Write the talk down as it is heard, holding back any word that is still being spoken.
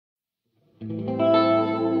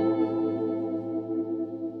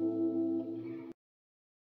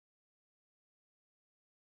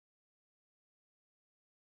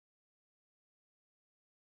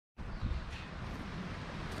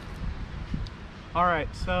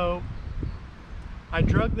Alright, so I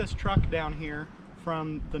drug this truck down here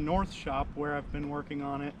from the north shop where I've been working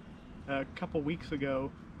on it a couple weeks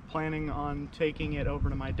ago, planning on taking it over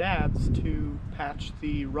to my dad's to patch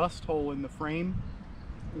the rust hole in the frame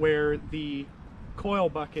where the coil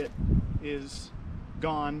bucket is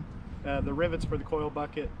gone. The rivets for the coil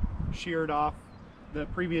bucket sheared off. The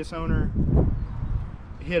previous owner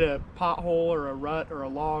hit a pothole or a rut or a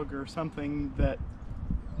log or something that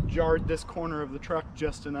jarred this corner of the truck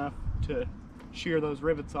just enough to shear those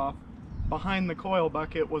rivets off. Behind the coil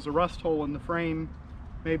bucket was a rust hole in the frame,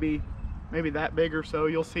 maybe that big or so.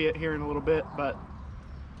 You'll see it here in a little bit, but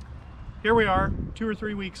here we are 2 or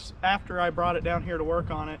 3 weeks after I brought it down here to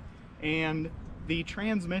work on it, and the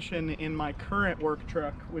transmission in my current work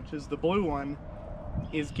truck, which is the blue one,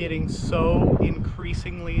 is getting so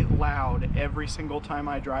increasingly loud every single time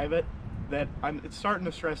I drive it that it's starting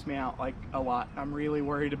to stress me out like a lot. I'm really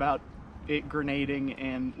worried about it grenading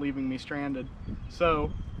and leaving me stranded.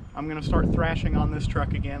 So I'm gonna start thrashing on this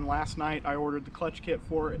truck again. Last night I ordered the clutch kit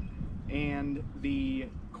for it and the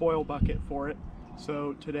coil bucket for it.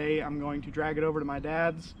 So today I'm going to drag it over to my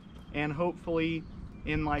dad's and hopefully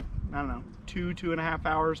in like, I don't know, 2.5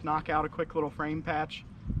 hours knock out a quick little frame patch.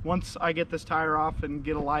 Once I get this tire off and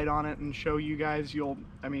get a light on it and show you guys,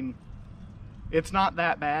 I mean, it's not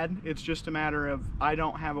that bad. It's just a matter of I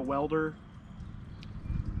don't have a welder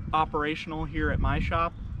operational here at my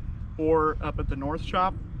shop or up at the north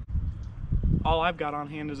shop. All I've got on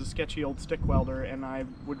hand is a sketchy old stick welder, and I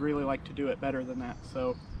would really like to do it better than that.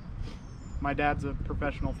 So my dad's a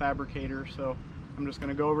professional fabricator, so I'm just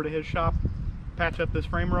gonna go over to his shop, patch up this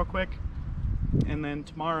frame real quick, and then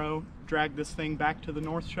tomorrow drag this thing back to the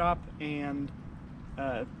north shop and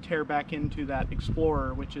tear back into that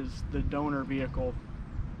Explorer, which is the donor vehicle.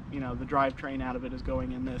 You know, the drivetrain out of it is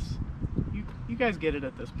going in this. You guys get it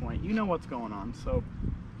at this point. You know what's going on, so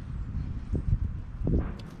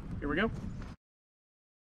here we go.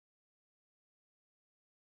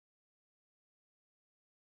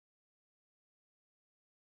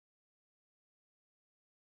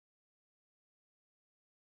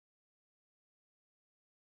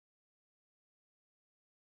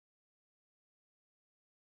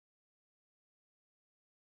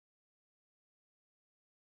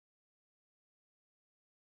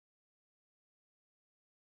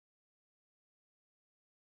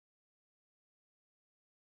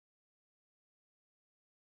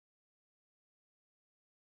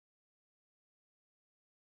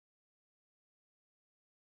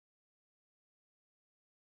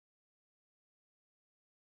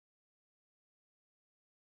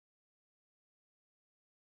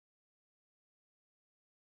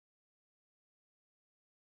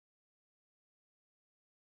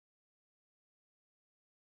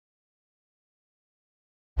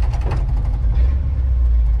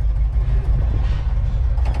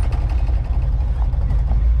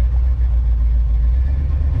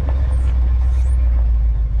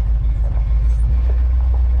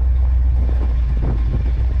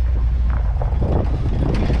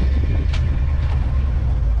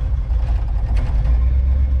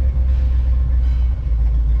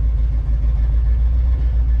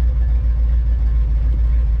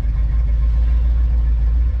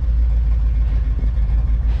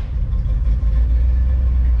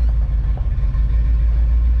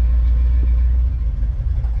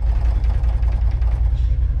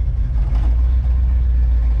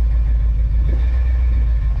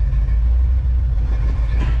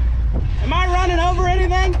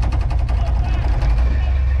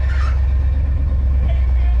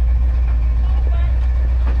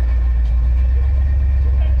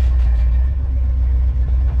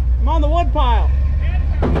 Pile.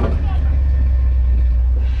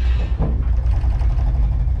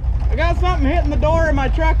 I got something hitting the door of my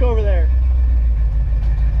truck over there.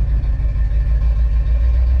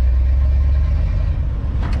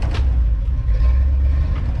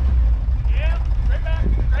 Yeah, right back,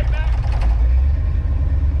 right back.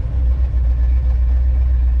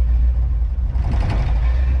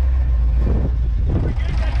 We're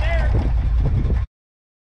good right there.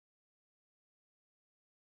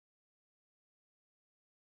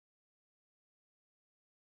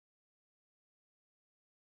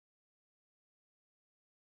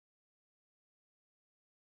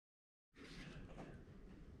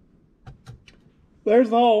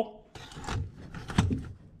 There's the hole.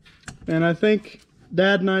 And I think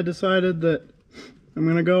Dad and I decided that I'm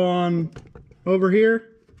gonna go on over here,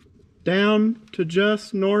 down to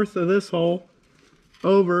just north of this hole,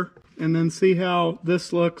 over, and then see how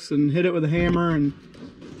this looks and hit it with a hammer and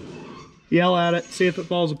yell at it, see if it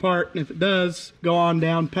falls apart. And if it does, go on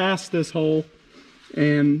down past this hole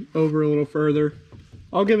and over a little further.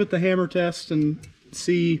 I'll give it the hammer test and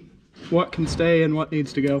see what can stay and what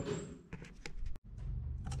needs to go.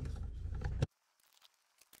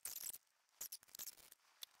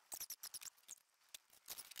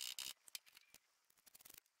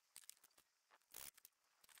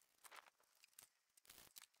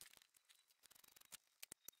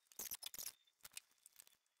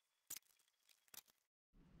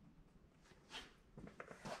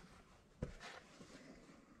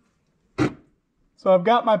 So I've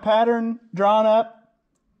got my pattern drawn up,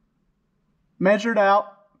 measured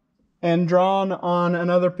out, and drawn on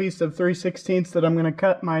another piece of 3/16 that I'm going to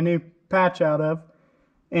cut my new patch out of.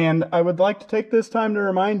 And I would like to take this time to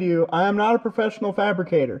remind you, I am not a professional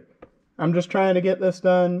fabricator. I'm just trying to get this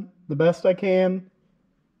done the best I can,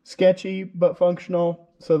 sketchy but functional,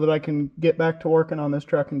 so that I can get back to working on this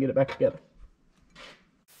truck and get it back together.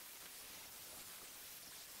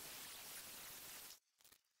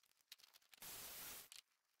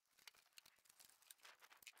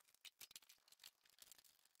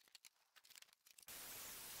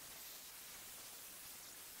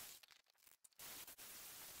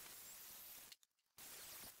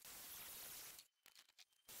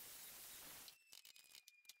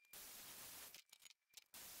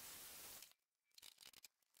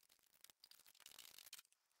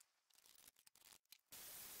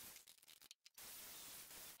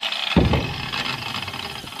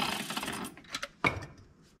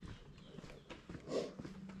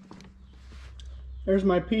 There's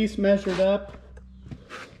my piece measured up.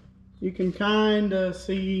 You can kind of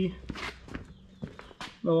see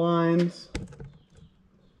the lines.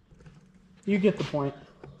 You get the point.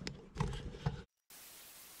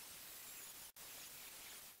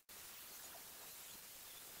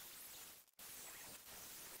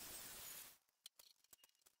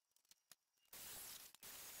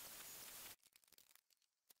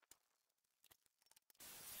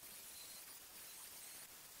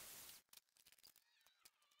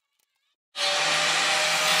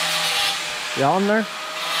 Y'all on there?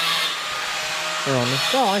 They're on there.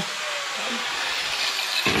 Sorry.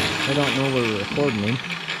 I don't know we're recording them.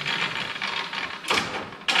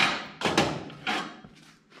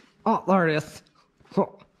 Oh, there it is.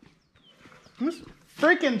 Oh. This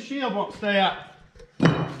freaking shield won't stay up.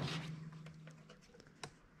 Had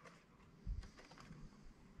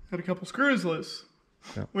a couple screws loose.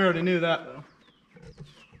 Yeah. We already knew that though.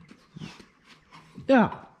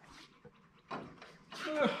 Yeah.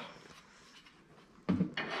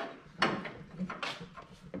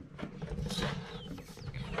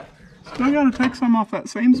 Still gotta take some off that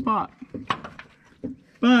same spot.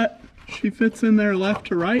 But she fits in there left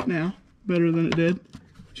to right now, better than it did.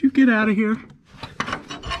 Would you get out of here?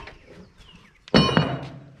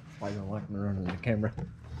 Why you don't like me running the camera?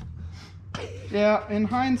 Yeah, in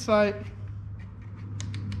hindsight.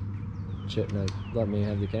 Shouldn't have let me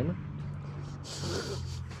have the camera?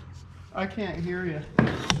 I can't hear you.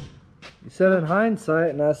 You said in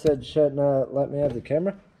hindsight, and I said shouldn't let me have the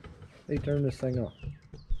camera? They turned this thing off.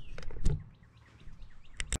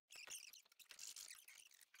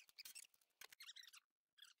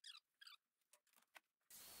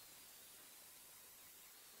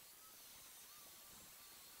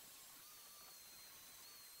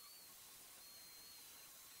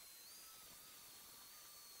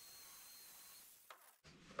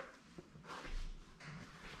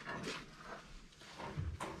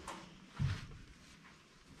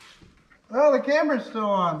 Oh, the camera's still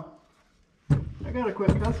on. I gotta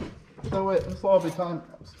quit cussing. So wait, this will all be time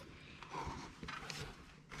lapse.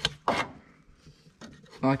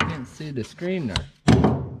 Oh, I can't see the screen there.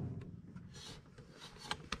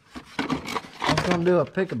 I was gonna do a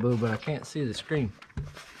peekaboo, but I can't see the screen.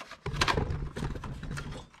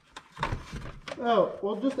 Oh,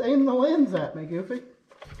 well just aim the lens at me, Goofy.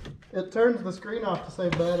 It turns the screen off to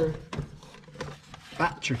save battery.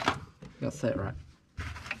 Battery. Gotta say it right.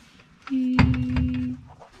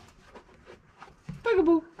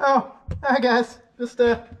 Peekaboo. Oh, hi guys. Just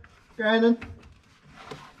grinding.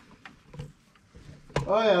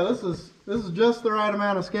 Oh yeah, this is just the right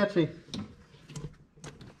amount of sketchy.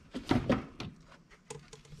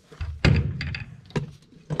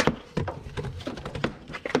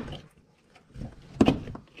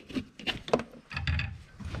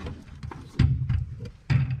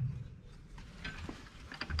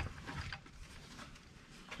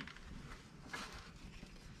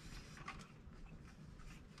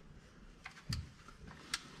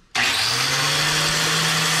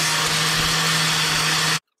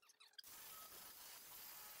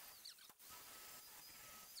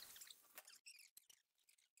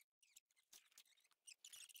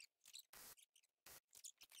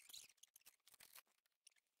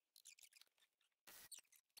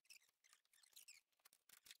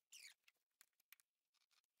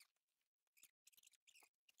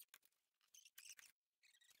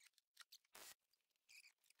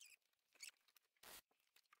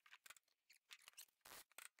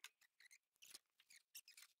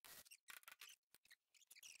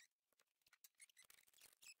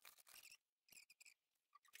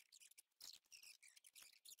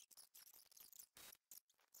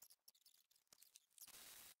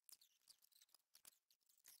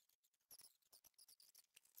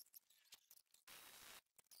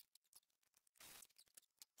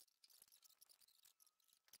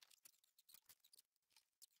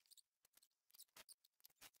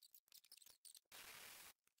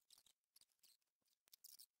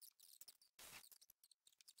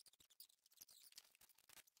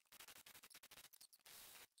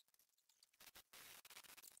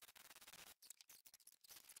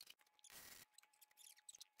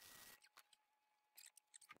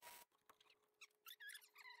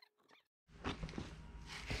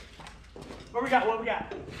 got? What we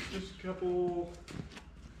got? Just a couple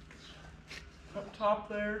up top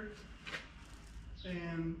there,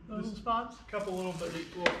 and Little spots? a couple little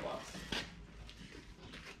spots.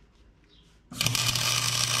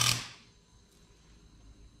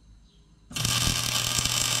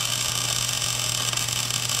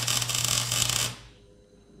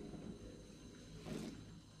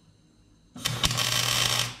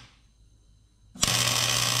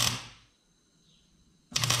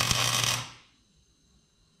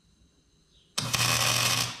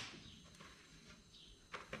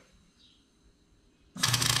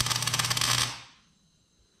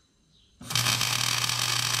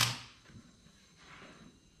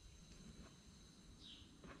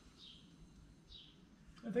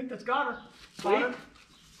 I think that's got her. Sweet.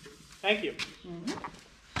 Thank you.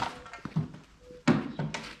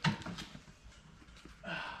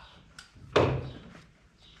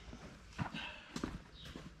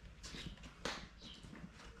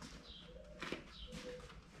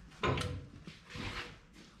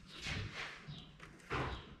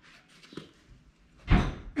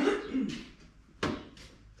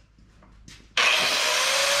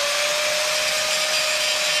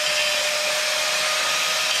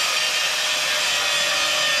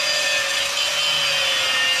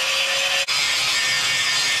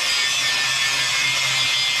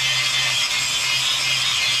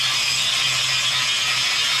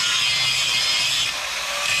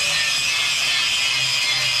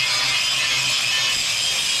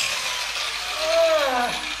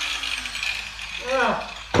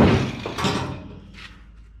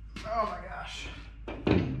 Oh my gosh.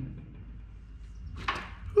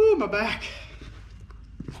 Ooh, my back.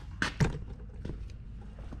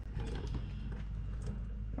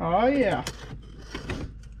 Oh yeah.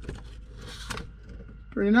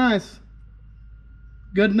 Pretty nice.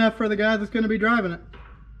 Good enough for the guy that's going to be driving it.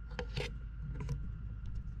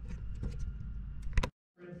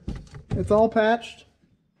 It's all patched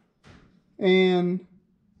and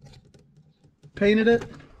painted it.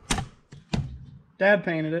 Dad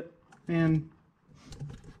painted it and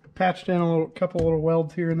patched in a couple little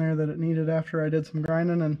welds here and there that it needed after I did some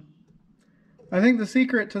grinding. And I think the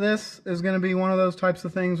secret to this is going to be one of those types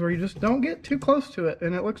of things where you just don't get too close to it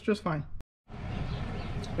and it looks just fine.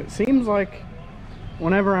 It seems like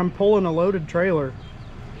whenever I'm pulling a loaded trailer,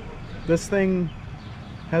 this thing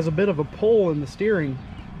has a bit of a pull in the steering.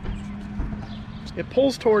 It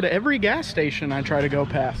pulls toward every gas station I try to go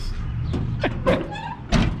past.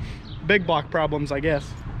 Big block problems, I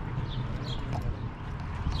guess.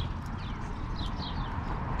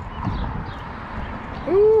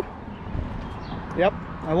 Ooh. Yep,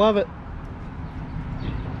 I love it.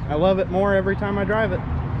 I love it more every time I drive it.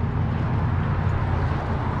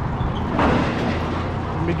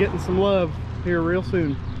 I'll be getting some love here real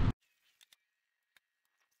soon.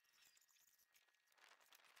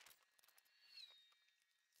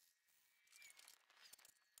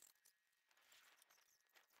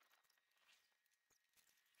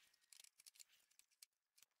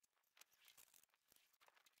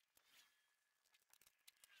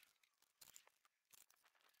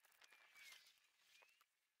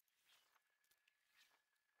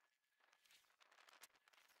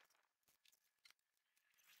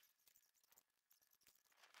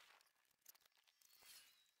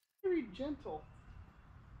 Very gentle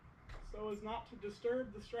so as not to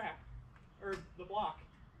disturb the strap or the block.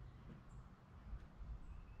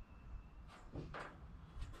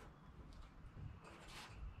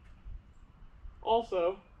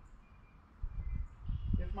 Also,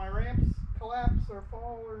 if my ramps collapse or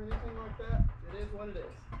fall or anything like that, it is what it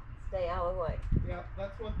is. Stay out of the way. Yeah,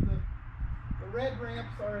 that's what the red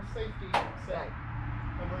ramps are, a safety set Right.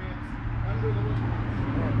 of ramps under the wheel.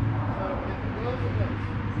 So if it goes, it goes.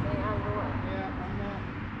 Stay out of the way. Yeah,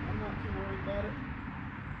 I'm not too worried about it.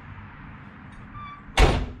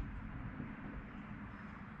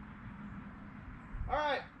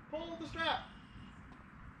 Alright, pull the strap.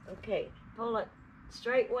 Okay, pull it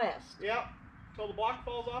straight west. Yep. Till the block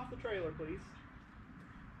falls off the trailer, please.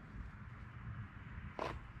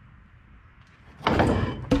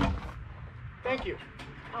 Thank you.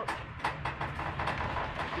 Oh,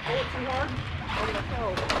 You pull it too hard?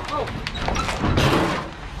 oh.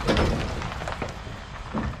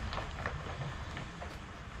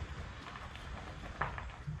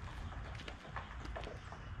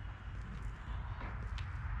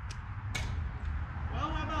 Well,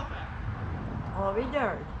 how about that? I'll be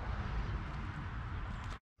darned.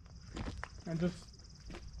 And just,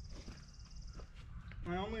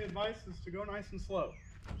 my only advice is to go nice and slow,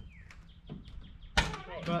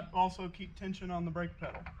 Okay. but also keep tension on the brake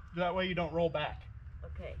pedal. That way you don't roll back.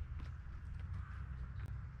 Okay.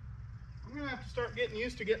 I'm gonna have to start getting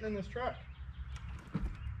used to getting in this truck.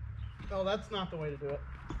 Oh, that's not the way to do it.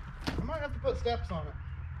 I might have to put steps on it.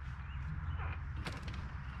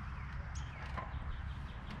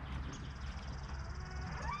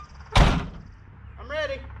 I'm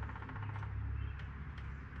ready.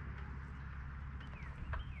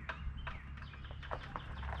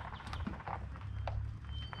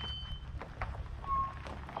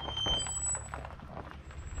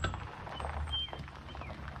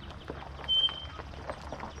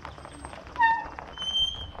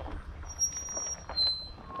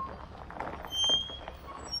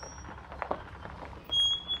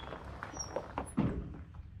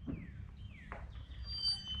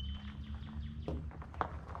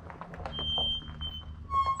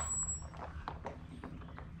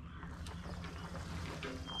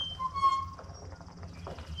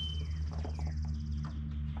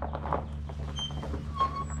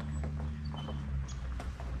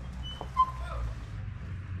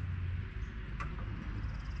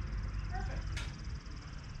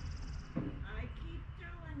 I keep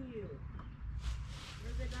telling you.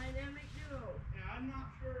 We're the dynamic duo. Yeah, I'm not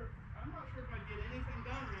sure if I'd get anything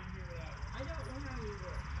done around here without it. I don't know how you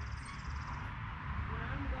will. When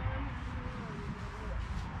I'm gone, I don't know how you're gonna do it.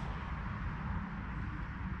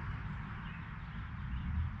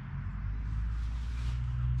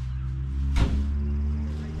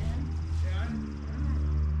 Right then? Yeah,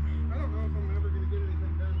 I don't know if I'm ever gonna get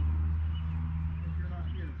anything done if you're not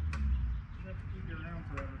here. I have to keep you around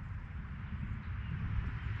forever.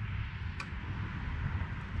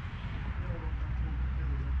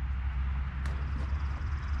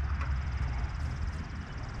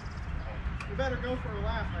 We better go for a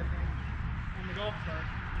lap, I think, on the golf cart.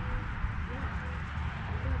 Yeah.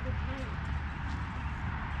 We got a good plan.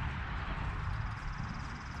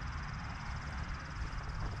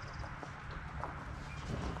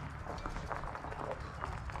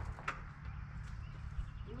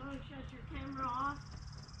 You want to shut your camera off?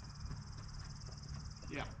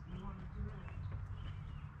 Yeah. You want to do that?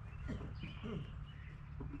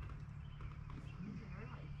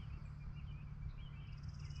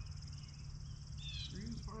 Are you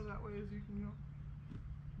as far that way as you can go?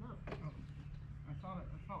 No. Oh, I felt like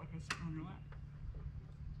I was sitting on your lap.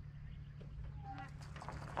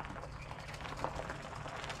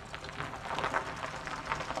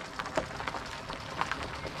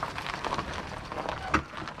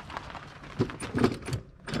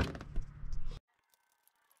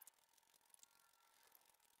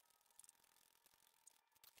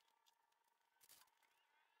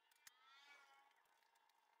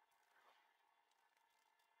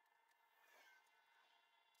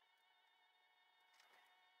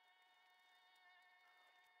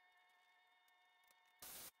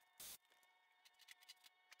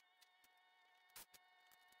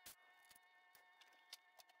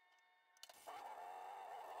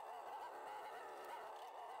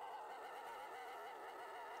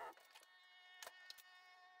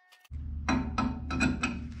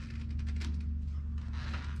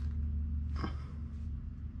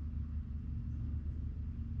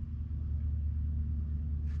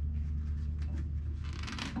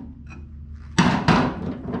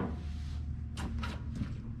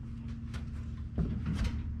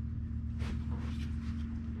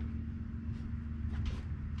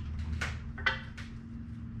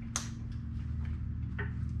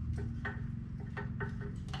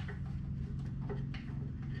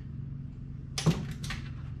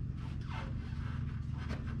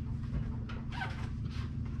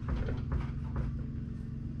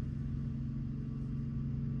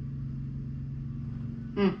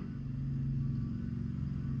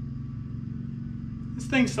 This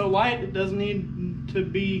thing's so light it doesn't need to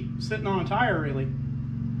be sitting on a tire really.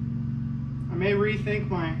 I may rethink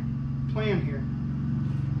my plan here.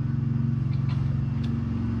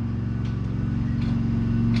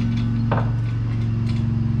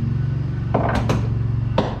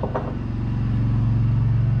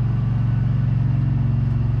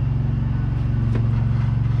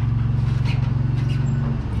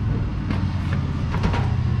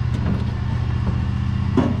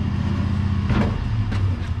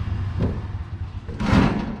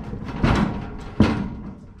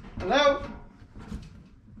 Hello?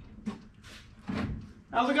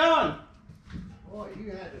 How's it going? Boy,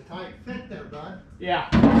 you had a tight fit there, bud. Yeah.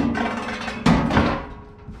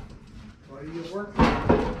 What are you working?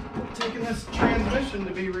 Taking this transmission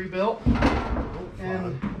to be rebuilt,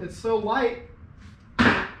 and it's so light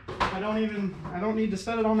I don't need to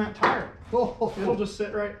set it on that tire. It'll just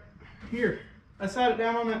sit right here. I sat it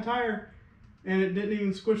down on that tire and it didn't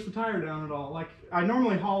even squish the tire down at all. Like, I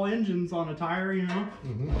normally haul engines on a tire, you know?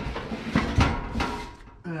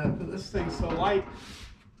 But this thing's so light,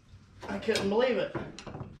 I couldn't believe it.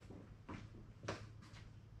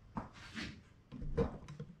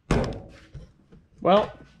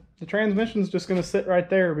 Well, the transmission's just going to sit right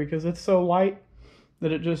there because it's so light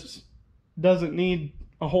that it just doesn't need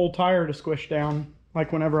a whole tire to squish down,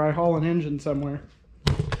 like whenever I haul an engine somewhere.